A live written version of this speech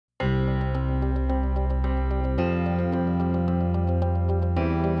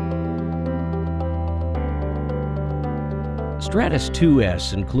Stratus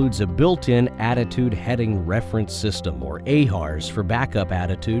 2S includes a built-in Attitude Heading Reference System, or AHRS, for backup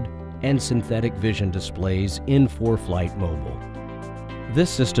attitude and synthetic vision displays in ForeFlight Mobile.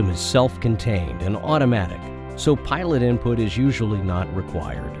 This system is self-contained and automatic, so pilot input is usually not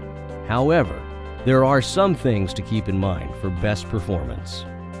required. However, there are some things to keep in mind for best performance.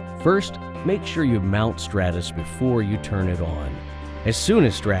 First, make sure you mount Stratus before you turn it on. As soon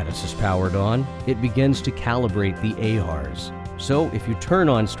as Stratus is powered on, it begins to calibrate the AHRS. So if you turn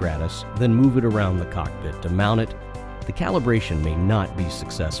on Stratus, then move it around the cockpit to mount it, the calibration may not be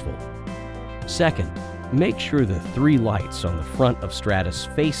successful. Second, make sure the 3 lights on the front of Stratus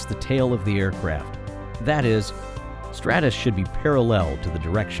face the tail of the aircraft. That is, Stratus should be parallel to the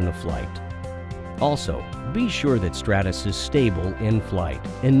direction of flight. Also, be sure that Stratus is stable in flight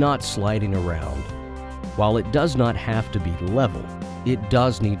and not sliding around. While it does not have to be level, it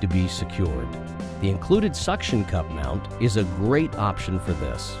does need to be secured. The included suction cup mount is a great option for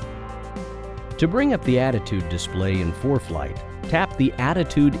this. To bring up the attitude display in ForeFlight, tap the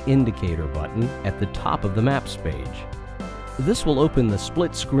Attitude Indicator button at the top of the Maps page. This will open the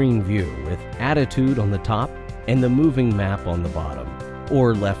split-screen view with Attitude on the top and the moving map on the bottom,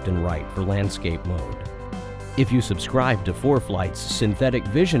 or left and right for landscape mode. If you subscribe to ForeFlight's Synthetic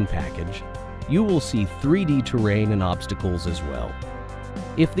Vision package, you will see 3D terrain and obstacles as well.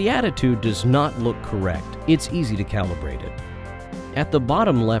 If the attitude does not look correct, it's easy to calibrate it. At the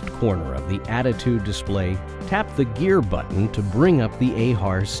bottom left corner of the attitude display, tap the Gear button to bring up the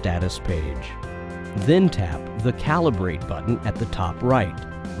AHRS status page. Then tap the Calibrate button at the top right.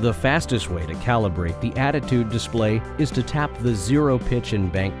 The fastest way to calibrate the attitude display is to tap the Zero Pitch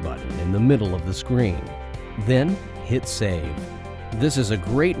and Bank button in the middle of the screen. Then hit Save. This is a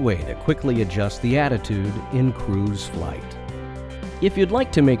great way to quickly adjust the attitude in cruise flight. If you'd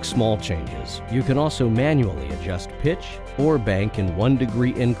like to make small changes, you can also manually adjust pitch or bank in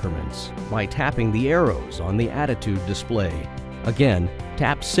 1-degree increments by tapping the arrows on the attitude display. Again,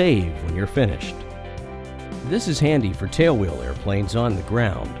 tap Save when you're finished. This is handy for tailwheel airplanes on the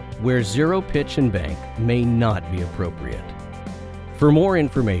ground, where zero pitch and bank may not be appropriate. For more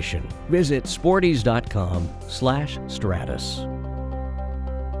information, visit sporties.com/Stratus.